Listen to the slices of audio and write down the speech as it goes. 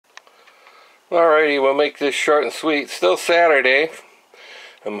Alrighty, we'll make this short and sweet. Still Saturday.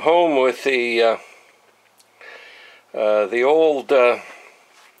 I'm home with the old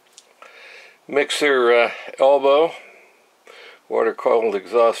mixer elbow, water-cooled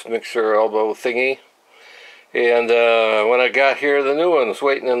exhaust mixer elbow thingy. And when I got here, the new one was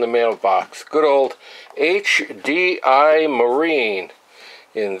waiting in the mailbox. Good old HDI Marine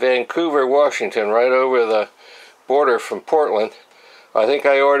in Vancouver, Washington, right over the border from Portland. I think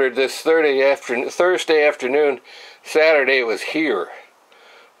I ordered this Thursday afternoon. Saturday it was here.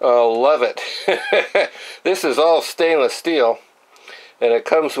 Love it. This is all stainless steel, and it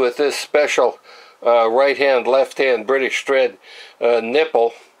comes with this special right hand, left hand British thread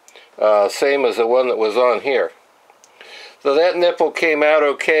nipple, same as the one that was on here. So that nipple came out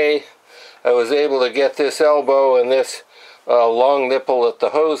okay. I was able to get this elbow and this long nipple that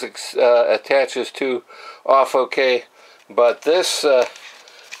the hose attaches to off okay. But this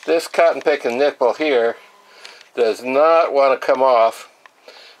cotton picking nipple here does not want to come off.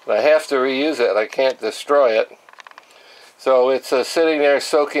 I have to reuse it. I can't destroy it. So it's sitting there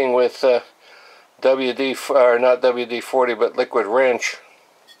soaking with WD, or not WD-40, but liquid wrench.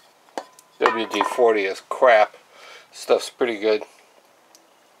 WD-40 is crap. Stuff's pretty good.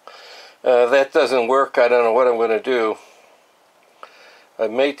 That doesn't work. I don't know what I'm going to do. I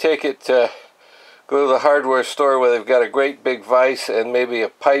may take it go to the hardware store where they've got a great big vise and maybe a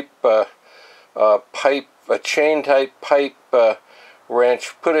pipe, a chain type pipe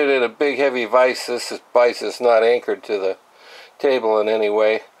wrench. Put it in a big heavy vise. This vise is not anchored to the table in any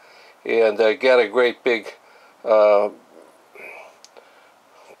way, and get a great big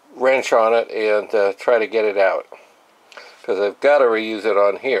wrench on it and try to get it out, because I've got to reuse it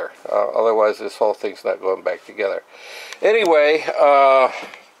on here. Otherwise this whole thing's not going back together. Anyway,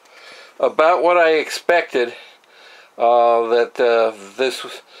 about what I expected, that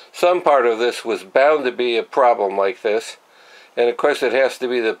some part of this was bound to be a problem like this, and of course it has to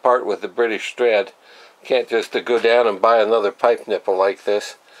be the part with the British thread. Can't just go down and buy another pipe nipple like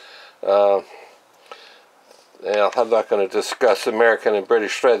this. I'm not going to discuss American and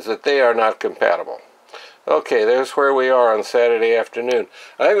British threads, that they are not compatible. Okay, there's where we are on Saturday afternoon.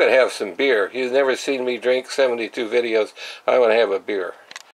 I'm going to have some beer. You've never seen me drink 72 videos. I'm going to have a beer.